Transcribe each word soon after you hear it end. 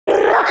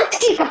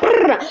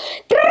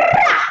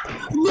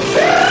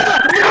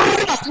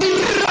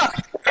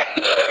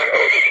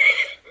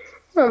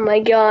Oh my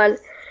god.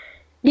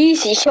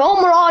 DC, show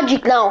them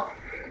logic now.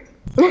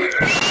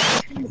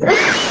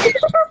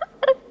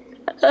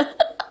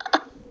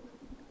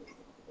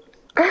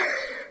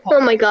 Oh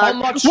my god.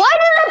 Why did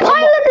the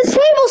pilot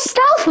disable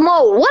stealth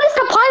mode? What is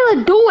the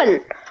pilot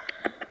doing?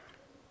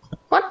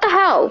 What the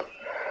hell?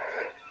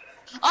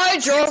 I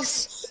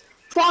just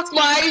fuck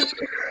my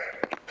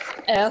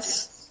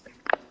ass.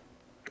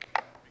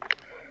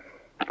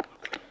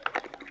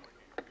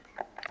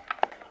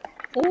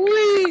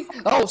 Wee!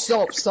 Oh,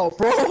 stop,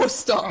 bro,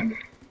 stop.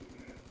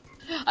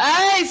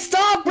 Hey,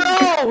 stop,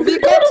 bro! We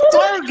got the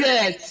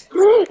target!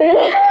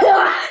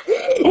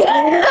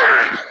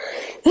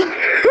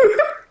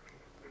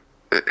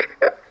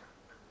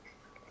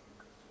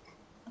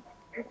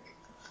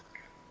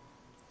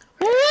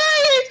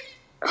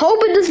 Hope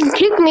it doesn't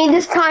kick me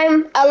this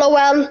time,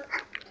 LOL.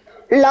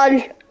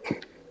 Lol.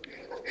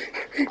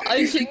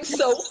 I think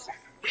so.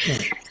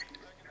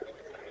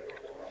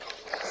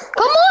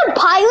 Come on,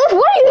 pilot,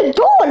 what are you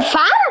doing,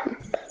 fam?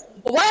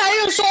 Why are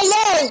you so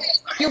low?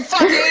 You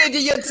fucking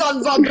idiot son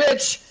of a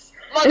bitch!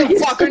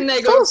 Motherfucker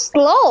nigga! So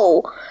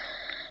slow.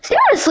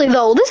 Seriously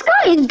though, this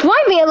guy is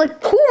driving at like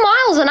 2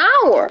 miles an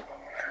hour.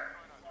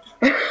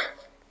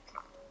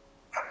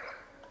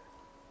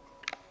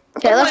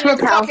 Okay, let's repel.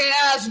 You fucking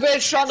ass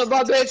bitch, son of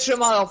a bitch, you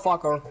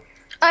motherfucker.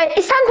 Alright,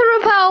 it's time to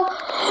repel.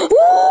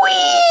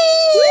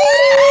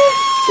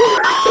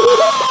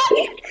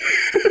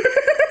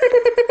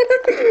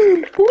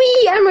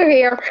 Wee, I'm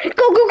here.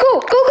 Go, go, go,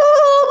 go, go,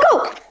 go, go.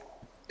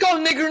 Go,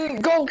 nigger,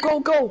 go.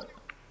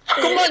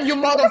 Come on, you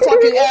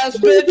motherfucking ass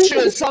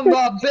bitch, son of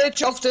a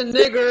bitch of the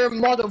nigger,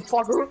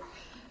 motherfucker.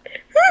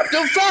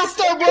 Do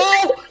faster, bro!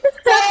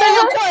 Oh,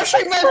 you're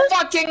crashing my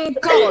fucking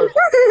car!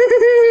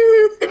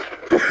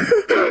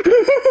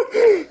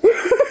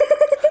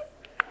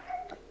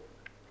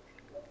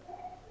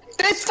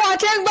 This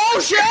fucking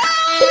bullshit!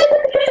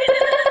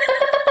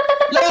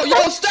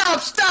 Yo,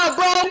 stop,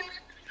 bro!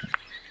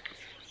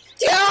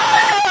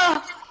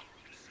 Yeah!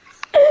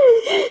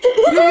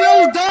 You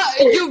will die,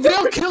 you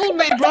will kill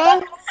me,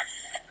 bro!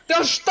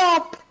 Just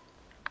stop!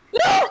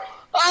 No!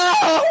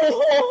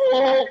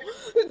 Oh!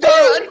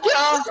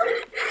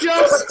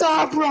 Just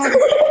stop, bro!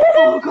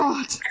 Oh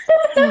god!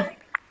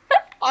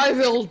 I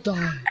will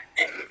die.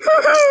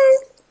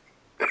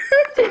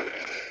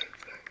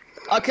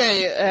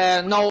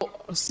 Okay, no,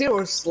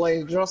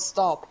 seriously, just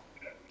stop.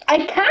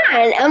 I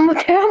can. I'm a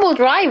terrible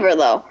driver,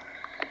 though.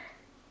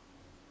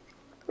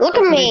 Look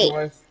at me.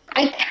 Drive.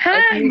 I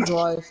can't. Let me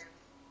drive.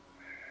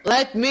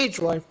 Let me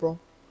drive, bro.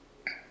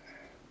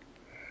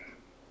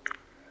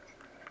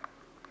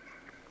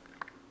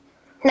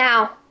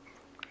 Now.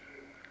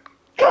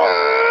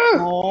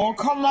 Oh,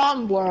 come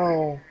on,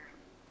 bro.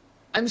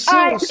 I'm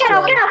serious.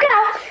 Alright, get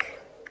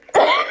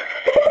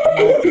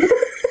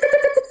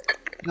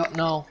out.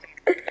 No.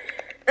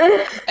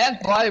 And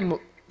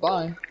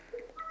bye.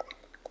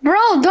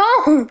 Bro,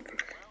 don't.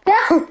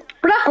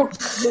 Bro.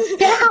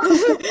 Get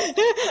out.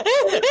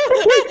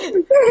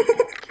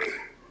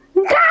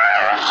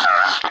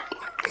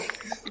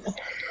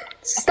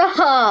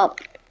 Stop.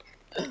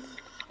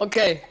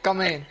 Okay,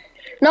 come in.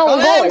 No,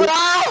 we're going.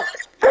 Bro!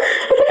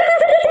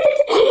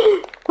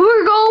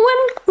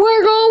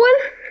 We're going.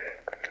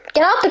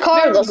 Get out the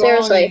car, though,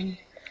 seriously.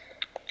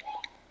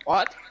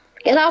 What?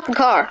 Get out the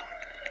car.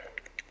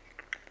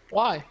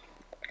 Why?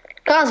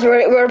 Guys,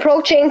 we're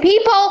approaching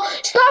people.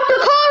 Stop the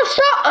car,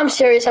 stop. I'm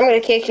serious, I'm gonna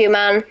kick you,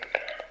 man.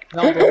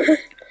 No, bro.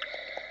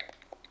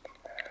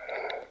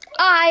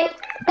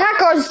 That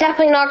girl's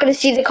definitely not gonna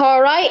see the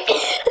car, right?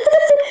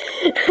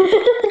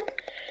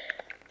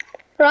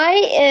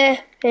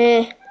 Right?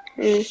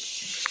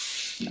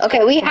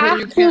 Okay, we have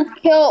to get the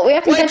camera.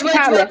 Wait,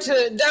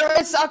 there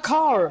is a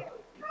car.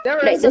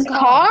 There's a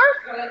car?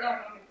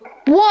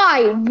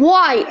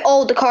 Why?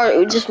 Oh, the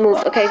car just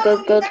moved. Okay,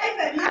 good.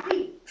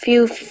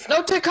 Phew.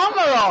 No, the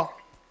camera.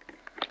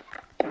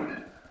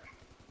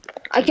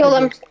 I killed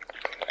him.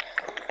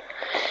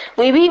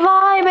 We be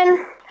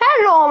vibing.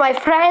 Hello, my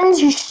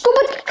friends, you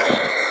stupid.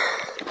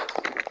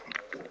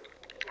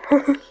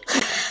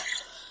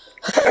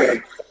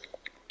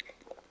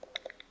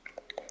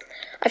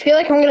 I feel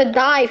like I'm gonna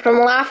die from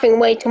laughing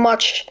way too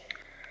much.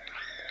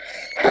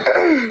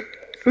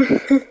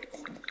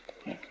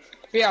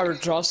 We are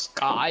just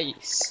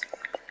guys.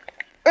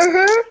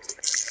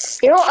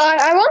 You know,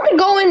 I want to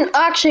go in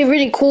actually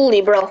really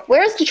coolly, bro.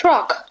 Where's the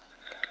truck?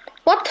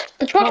 What?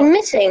 The truck's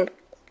missing.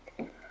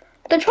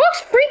 The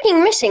truck's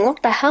freaking missing.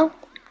 What the hell?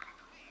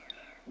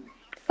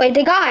 Wait,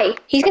 the guy.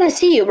 He's gonna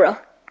see you, bro.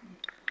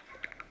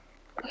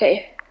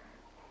 Okay.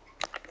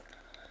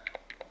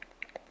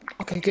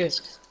 Okay, good.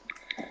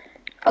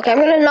 Okay, I'm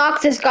gonna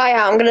knock this guy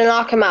out. I'm gonna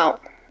knock him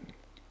out.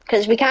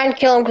 Because we can't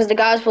kill him because the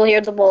guys will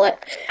hear the bullet.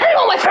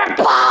 Hello, my friend!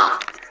 Bah!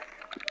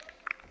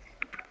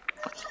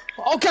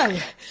 Okay,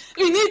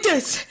 we need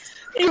this!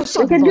 You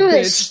son of a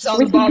bitch,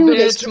 son of a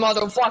bitch,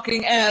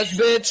 motherfucking ass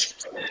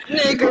bitch,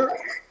 nigger.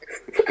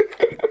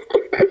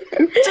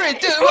 3,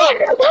 2,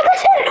 1.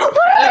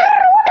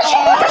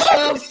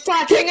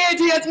 Fucking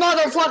idiot,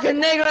 motherfucking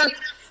nigger.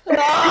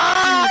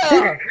 Ah!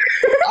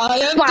 I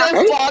am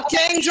the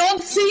fucking John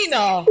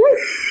Cena.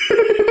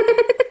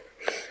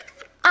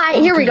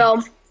 Alright, here we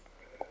go.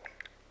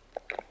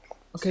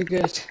 Okay,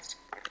 good.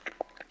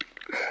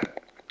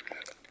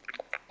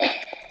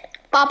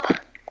 Pop.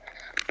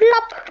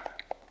 Plop.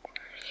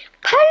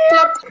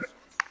 Plop.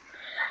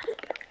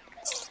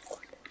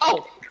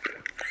 Oh!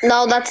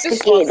 No, that's the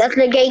key. That's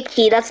the gate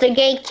key. That's the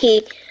gate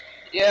key.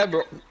 Yeah,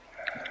 bro.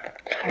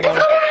 Let's go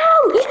down!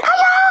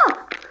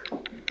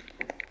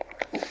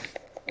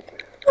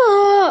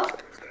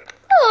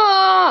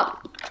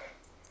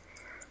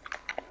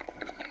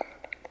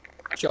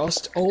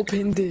 Just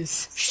open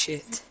this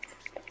shit.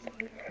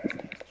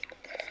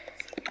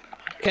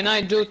 Can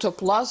I do to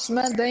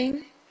plasma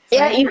then?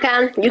 Yeah, you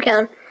can. You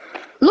can.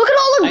 Look at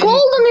all the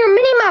gold on your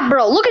minimap,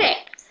 bro. Look at it.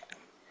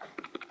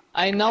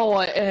 I know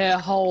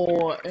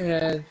how.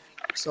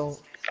 So.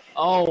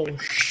 Oh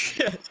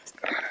shit.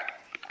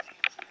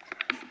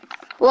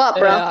 What,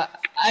 bro?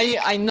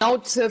 I know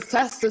the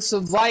fastest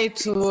way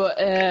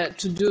to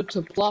do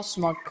the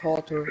plasma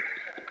cutter.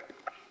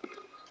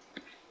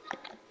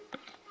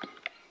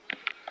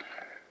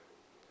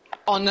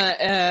 On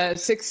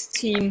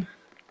 16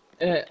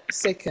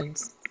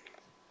 seconds.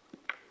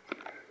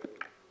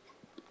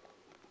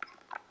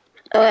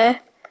 Okay.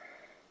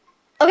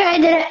 Okay, I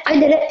did it. I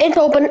did it. It's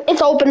open.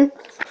 It's open.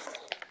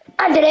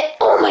 I did it.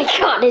 Oh my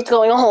god, it's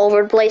going all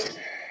over the place.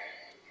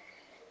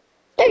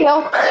 There you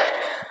go.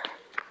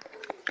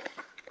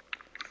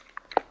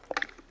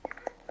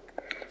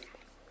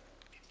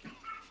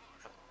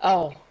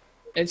 Oh,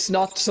 it's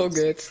not so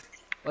good,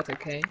 but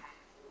okay.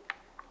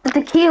 The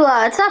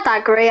tequila, it's not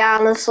that great,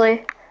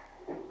 honestly.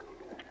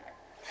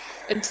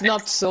 It's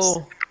not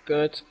so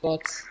good,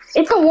 but...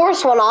 It's the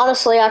worst one,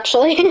 honestly,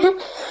 actually.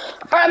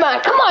 Alright, man,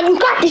 come on, you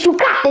got this, you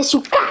got this,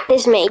 you got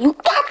this, man, you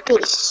got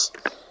this.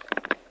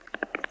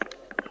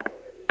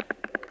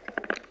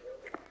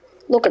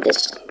 Look at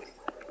this.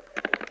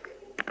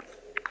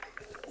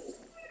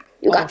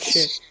 You got this.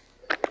 Shit.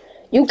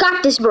 You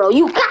got this, bro,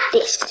 you got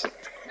this.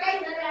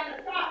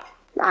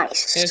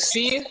 Nice. You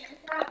see?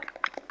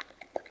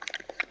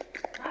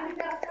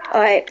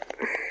 Alright.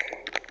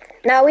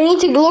 Now we need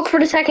to look for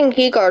the second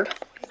keycard.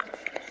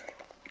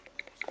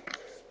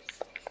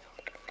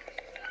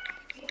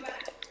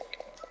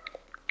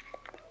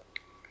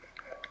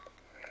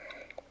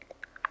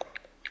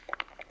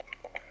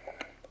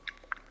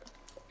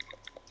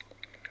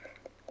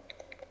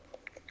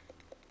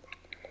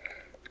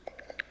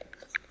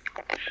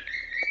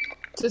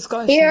 This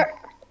guy's here.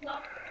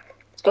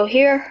 Let's go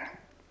here.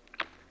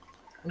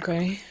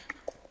 Okay.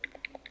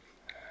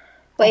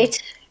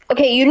 Wait.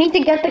 Okay, you need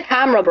to get the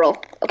camera, bro.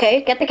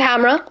 Okay, get the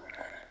camera.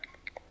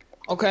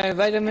 Okay,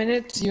 wait a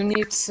minute. You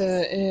need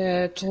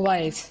to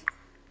wait.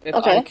 That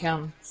Okay. I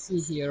can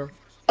see here.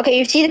 Okay,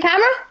 you see the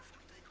camera?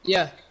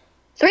 Yeah.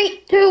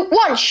 3, 2,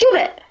 1, shoot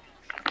it.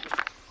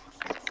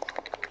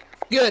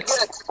 Good.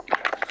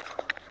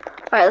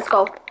 Alright, let's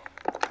go.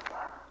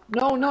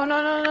 No, no,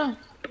 no, no, no.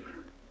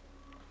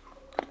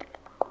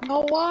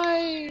 No,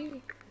 why?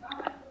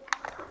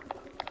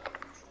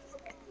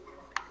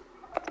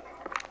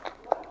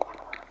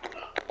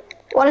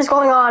 What is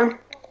going on?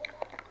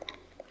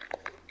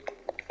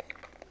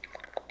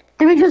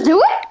 Did we just do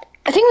it?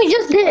 I think we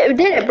just did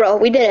it, bro.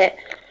 We did it.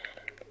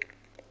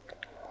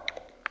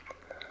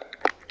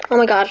 Oh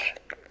my gosh.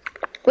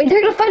 Wait,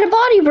 they're gonna find a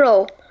body,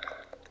 bro.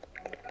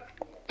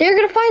 They're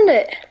gonna find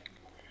it.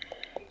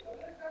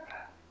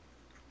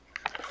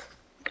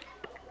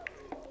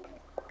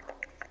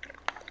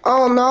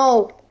 Oh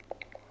no.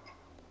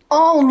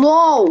 Oh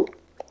no.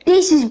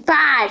 This is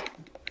bad.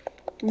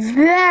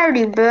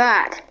 Very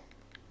bad.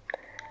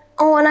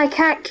 Oh, and I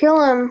can't kill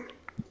him.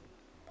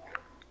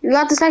 You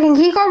got the second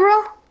keycard,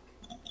 bro?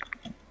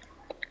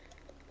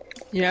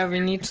 Yeah, we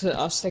need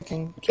a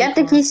second. Get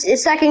the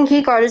second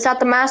keycard. It's at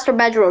the master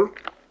bedroom.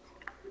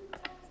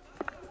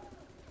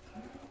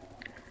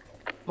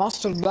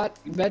 Master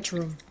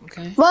bedroom.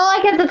 Okay. Well,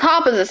 like at the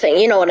top of the thing.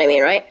 You know what I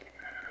mean, right?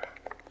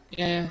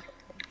 Yeah.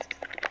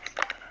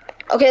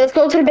 Okay, let's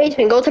go to the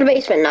basement. Go to the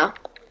basement now.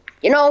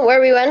 You know where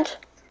we went?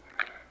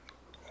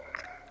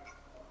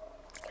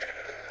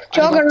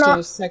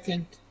 Juggernaut.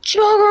 Second.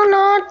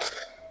 Juggernaut.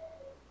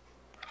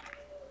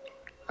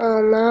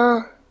 Oh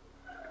no.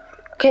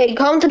 Okay,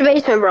 come to the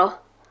basement, bro.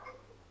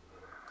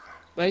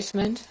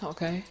 Basement.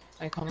 Okay,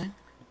 I come in.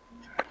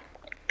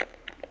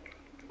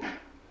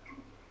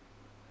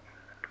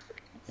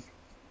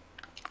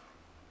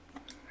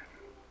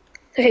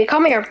 Okay,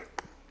 come here.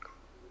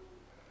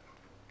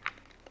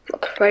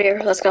 Look, right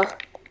here. Let's go.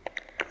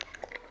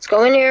 Let's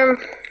go in here.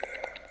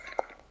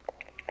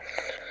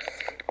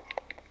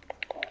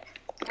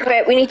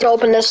 Okay, we need to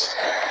open this.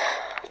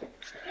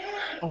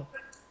 Oh.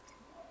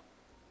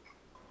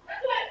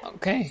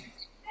 Okay.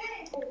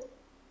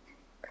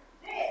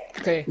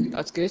 Okay,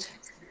 that's good.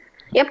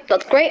 Yep,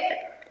 that's great.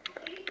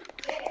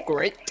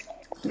 Great.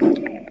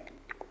 Alright,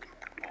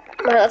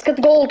 let's get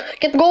the gold.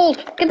 Get the gold.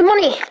 Get the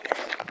money.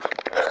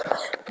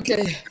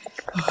 Okay.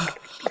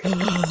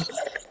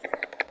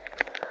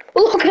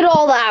 Look at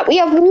all that. We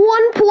have 1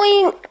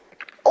 point.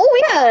 Oh,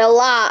 we had a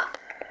lot.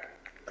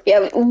 We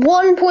have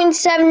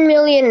 1.7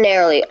 million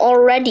nearly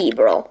already,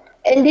 bro.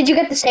 And did you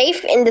get the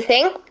safe in the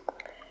thing?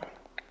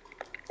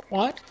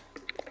 What?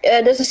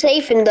 There's a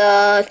safe in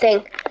the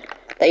thing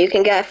that you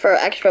can get for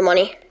extra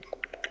money.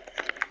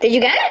 Did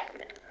you get it?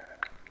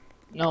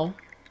 No.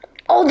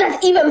 Oh,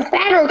 that's even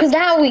better because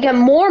now we get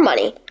more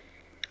money.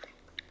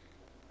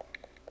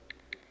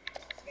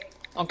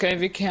 Okay,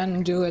 we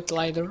can do it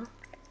later.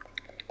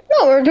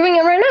 No, we're doing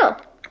it right now.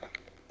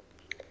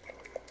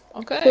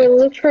 Okay. We're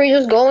literally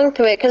just going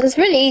to it because it's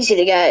really easy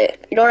to get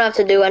it. You don't have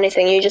to do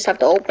anything. You just have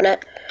to open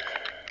it.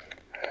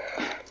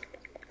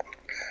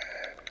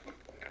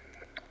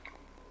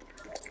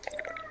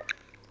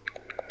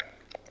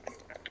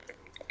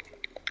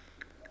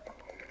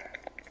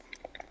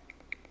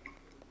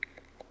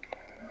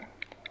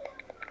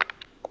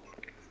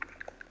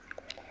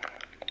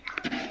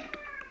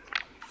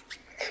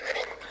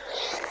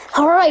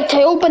 Alright,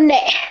 I opened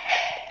it.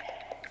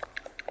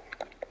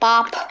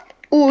 Bop.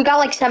 Ooh, we got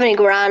like 70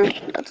 grand.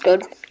 That's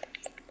good.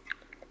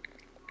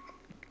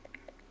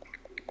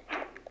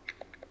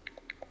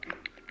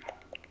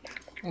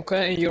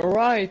 Okay, you're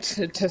right.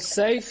 The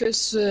safe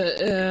is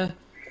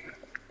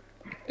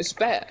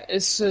bad.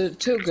 It's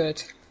too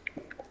good.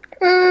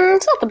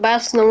 It's not the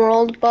best in the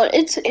world, but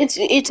it's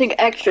an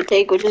extra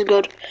take, which is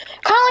good.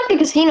 Kind of like the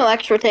casino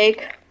extra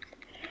take.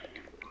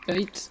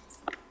 Wait.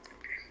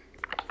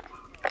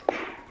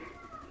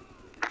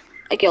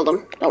 I killed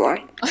him. Don't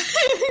worry.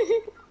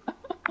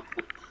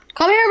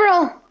 Come here,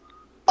 bro.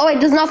 Oh wait,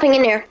 there's nothing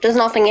in here. There's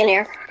nothing in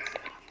here.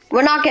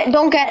 We're not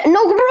don't get.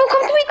 No, bro,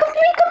 come to me, come to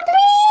me, come to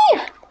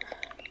me.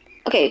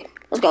 Okay,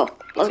 let's go.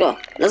 Let's go.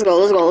 Let's go.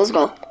 Let's go. Let's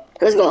go.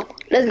 Let's go.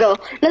 Let's go.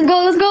 Let's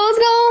go. Let's go. Let's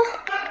go.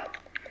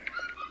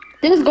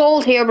 There's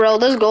gold here, bro.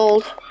 There's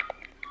gold.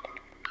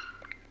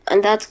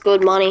 And that's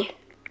good money.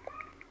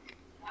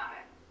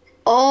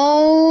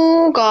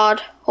 Oh,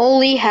 God.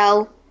 Holy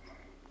hell.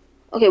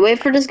 Okay, wait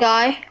for this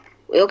guy.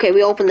 Okay,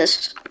 we open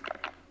this.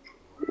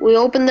 We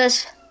open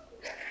this.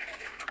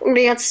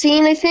 We got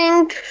seen, I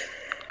think.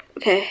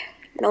 Okay,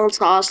 no one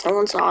saw us. No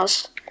one saw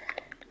us.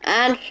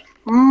 And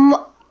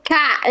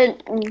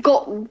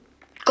gold.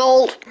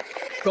 Gold.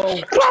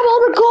 Gold. Grab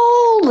all the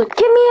gold.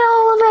 Give me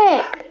all of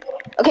it.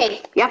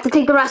 Okay, you have to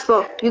take the rest,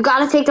 bro. You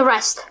gotta take the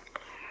rest.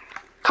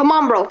 Come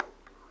on, bro.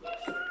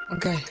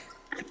 Okay.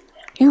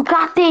 You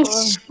got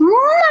this.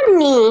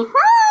 Money.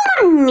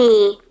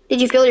 Money. Did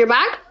you fill your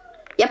bag?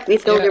 Yep, we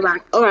filled your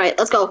bag. Alright,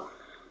 let's go.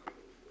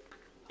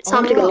 It's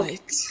time to go.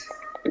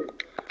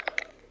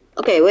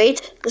 Okay,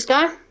 wait. This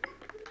guy?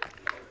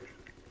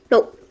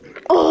 No.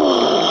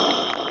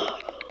 Oh.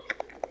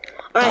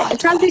 Alright,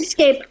 it's time to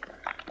escape.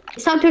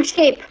 It's time to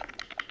escape.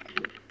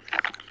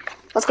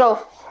 Let's go.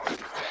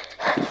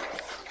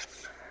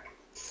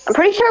 I'm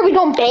pretty sure we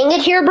don't bang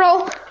it here,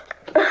 bro.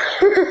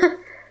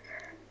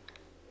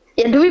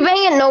 Yeah, do we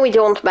bang it? No, we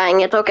don't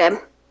bang it. Okay.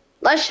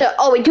 Let's show.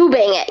 Oh, we do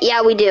bang it.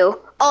 Yeah, we do.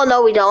 Oh,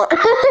 no, we don't.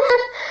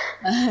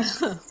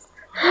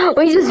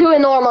 We just do it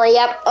normally.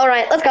 Yep. All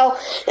right, let's go.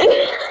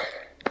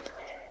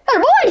 Hey,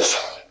 boys.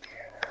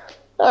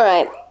 All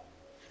right.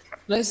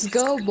 Let's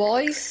go,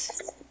 boys.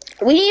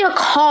 We need a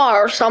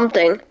car or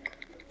something.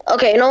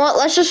 Okay, you know what?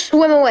 Let's just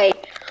swim away.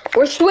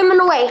 We're swimming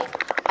away.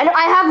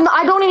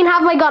 I don't even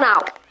have my gun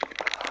out.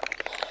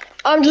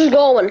 I'm just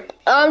going.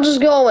 I'm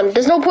just going.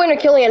 There's no point in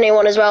killing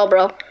anyone as well,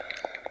 bro.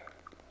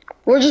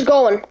 We're just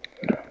going.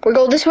 We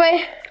go this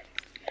way.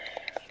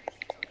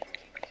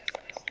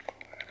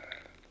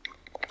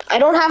 I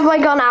don't have my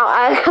gun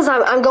out because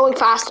I'm going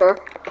faster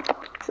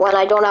when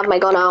I don't have my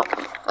gun out.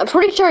 I'm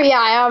pretty sure, yeah,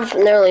 I have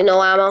nearly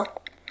no ammo.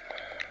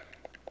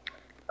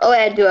 Oh,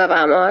 yeah, I do have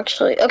ammo,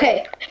 actually.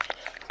 Okay.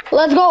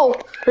 Let's go.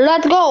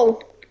 Let's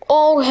go.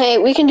 Okay,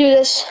 we can do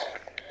this.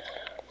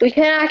 We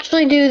can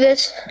actually do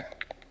this.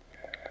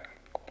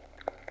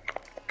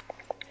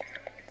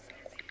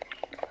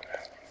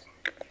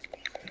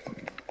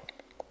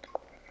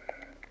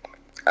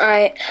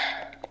 Alright.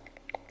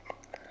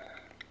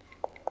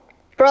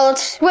 Bro,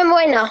 let's swim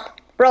away now.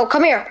 Bro,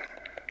 come here.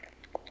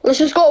 Let's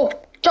just go.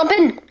 Jump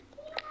in.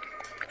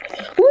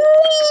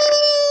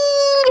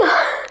 Whee!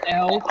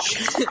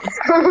 Ouch.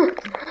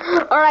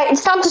 Alright,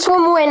 it's time to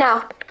swim away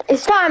now.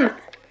 It's time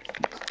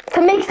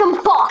to make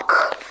some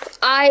buck.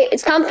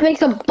 It's time to make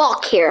some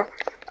buck here.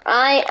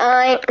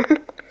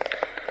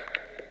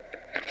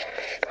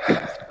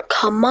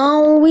 Come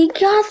on, we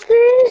got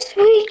this.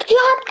 We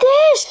got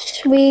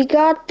this. We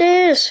got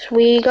this.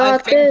 We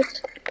got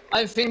this.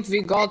 I think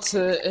we got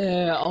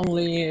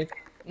only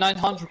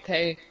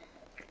 900k.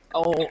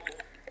 Oh.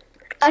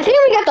 I think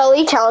we got the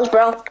elite challenge,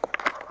 bro.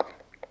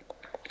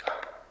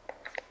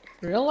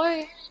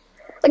 Really?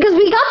 Because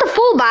we got the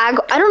full bag.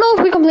 I don't know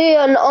if we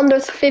completed in under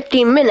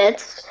 15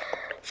 minutes.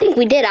 I think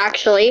we did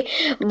actually,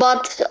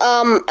 but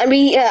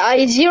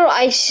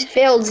I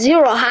failed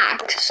 0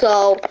 hacks,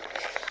 so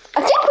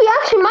I think we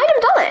actually might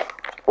have done it.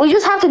 We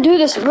just have to do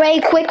this way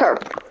quicker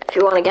if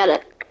you want to get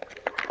it.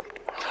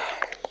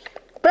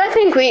 But I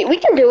think we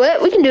can do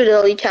it. We can do the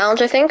elite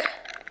challenge, I think.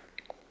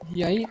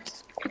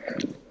 Yikes.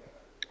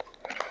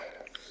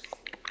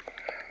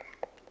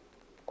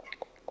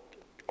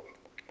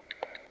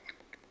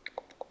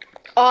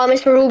 Oh,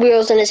 Mr.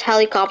 Rubio's in his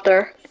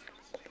helicopter.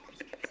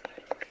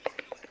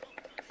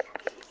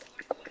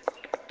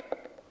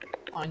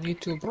 I need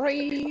to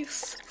breathe.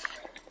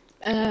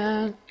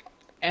 And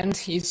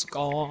he's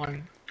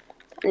gone.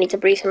 I need to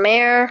breathe some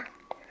air.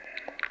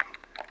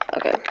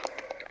 Okay.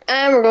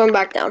 And we're going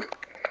back down.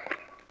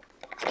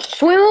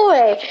 Swim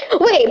away.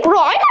 Wait, bro,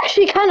 I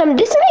actually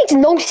this makes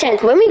no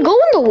sense. When we go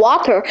in the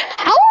water,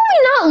 how are we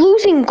not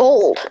losing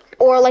gold?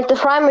 Or like the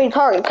primary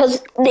target?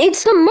 Because it's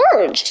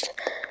submerged.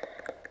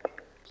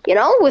 You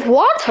know, with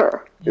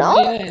water. No?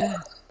 Yeah.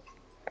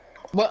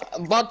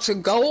 But the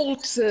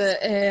gold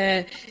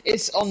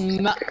is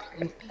on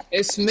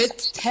is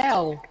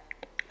mid-tail.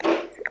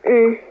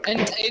 And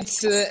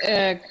it's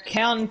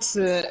can't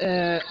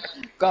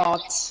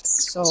got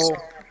so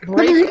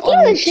But the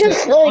tequila is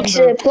just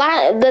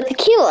like the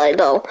tequila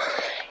though.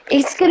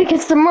 It's gonna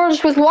get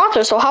submerged with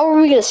water, so how are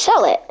we gonna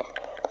sell it?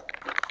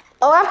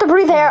 Oh, I have to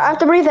breathe air, I have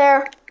to breathe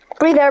air.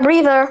 Breathe air,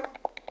 breathe air.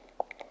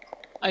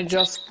 I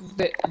just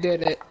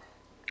did it.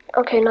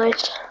 Okay,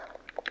 nice.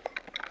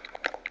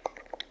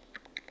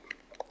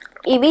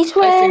 EV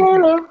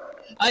swimming.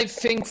 I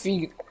think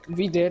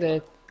we did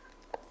it.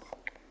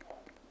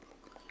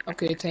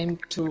 Okay, time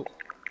to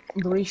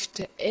breathe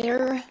the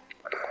air.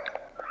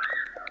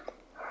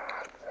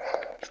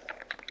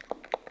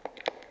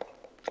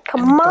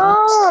 Come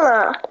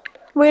on!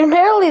 We're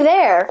nearly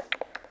there.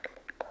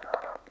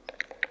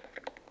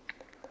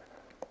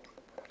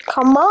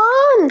 Come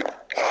on!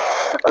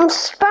 I'm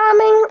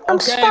spamming. I'm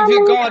spamming. Okay,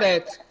 we got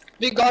it.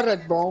 We got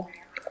it, bro.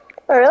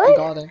 Oh, really? We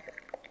got it.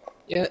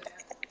 Yeah.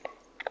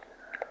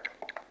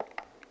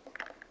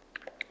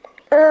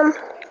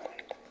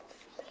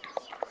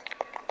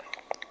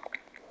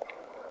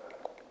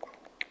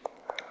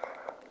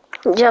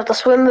 You have to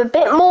swim a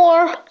bit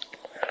more.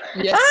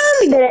 Yes.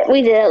 We did it.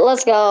 We did it.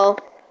 Let's go.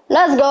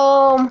 Let's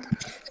go.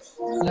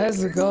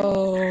 Let's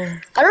go.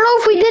 I don't know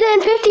if we did it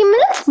in 15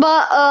 minutes,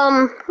 but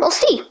we'll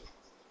see.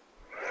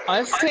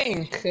 I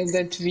think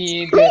that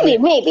we did Maybe,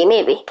 it.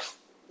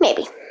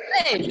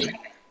 maybe.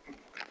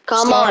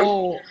 Come So,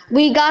 on.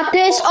 We got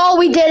this. Oh,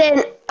 we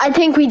didn't. I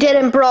think we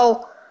didn't,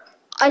 bro.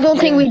 I don't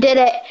think we did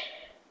it.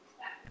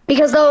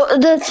 Because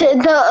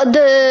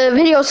the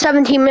video is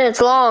 17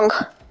 minutes long.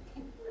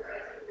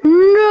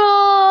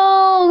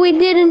 No, we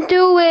didn't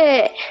do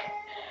it.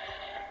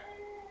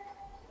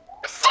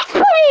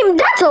 6.8,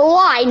 that's a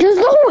lie. There's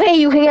no way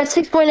you can get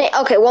 6.8.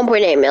 Okay,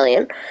 1.8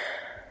 million.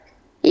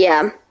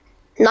 Yeah.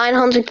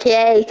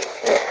 900K.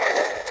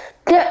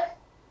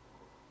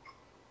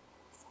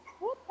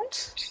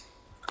 what?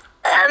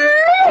 A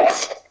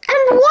minute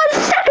and 1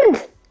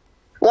 second.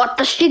 What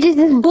the shit is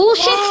this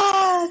bullshit?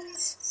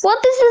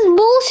 What is this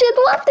bullshit?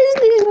 What is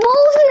this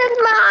bullshit,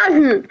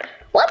 man?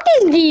 What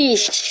is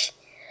this?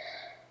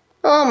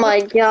 Oh my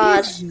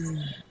god.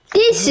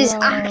 This is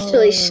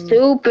actually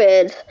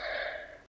stupid.